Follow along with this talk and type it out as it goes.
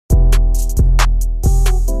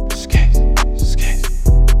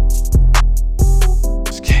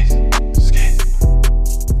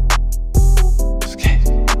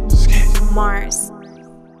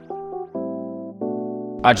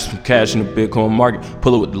I just put cash in the Bitcoin market,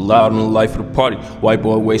 pull it with the loud and the life of the party. White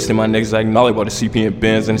boy wasting my niggas like gnarly, bought a CPN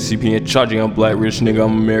Benz and a CPN Charger Young. Black rich nigga,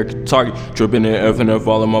 I'm American target. Drippin in F and F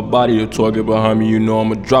all in my body. The target behind me, you know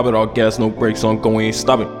I'ma drop it. All gas, no brakes on go, ain't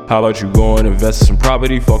stopping. How about you go and invest in some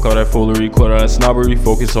property? Fuck all that foolery, quit all that snobbery.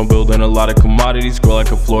 Focus on building a lot of commodities. Grow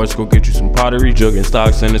like a florist, go get you some pottery. Juggin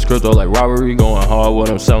stocks and this crypto like robbery. Going hard, what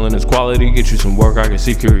I'm selling is quality. Get you some work, I can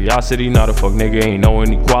see curiosity. Not a fuck nigga, ain't no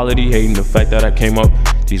inequality. Hating the fact that I came up.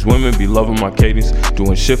 These women be loving my cadence.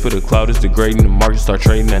 Doing shit for the clout is degrading. The market start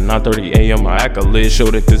trading at 9:30 a.m. My accolades show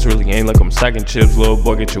that this really ain't like I'm stacking chips. Little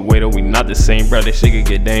boy, get your weight up, we not the same, bro. This shit could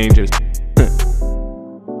get dangerous.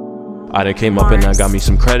 I done came up and I got me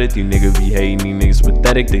some credit. These niggas be hating, these niggas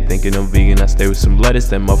pathetic. They thinking I'm vegan, I stay with some lettuce.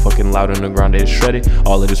 That motherfucking loud on the ground, they shredded.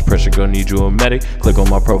 All of this pressure gon' need you a medic. Click on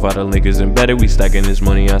my profile, the link is embedded. We stacking this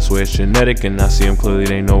money, I swear it's genetic. And I see them clearly,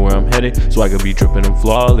 they know where I'm headed. So I could be dripping them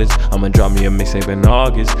flawless. I'ma drop me a mixtape in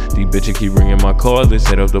August. These bitches keep ringing my cordless.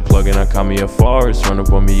 Hit up the plug and I call me a forest. Run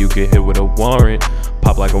up on me, you get hit with a warrant.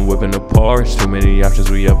 Pop like I'm whipping the porridge. Too many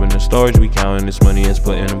options, we up in the storage. We counting this money and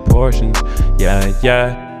splitting in portions. Yeah,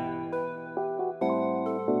 yeah.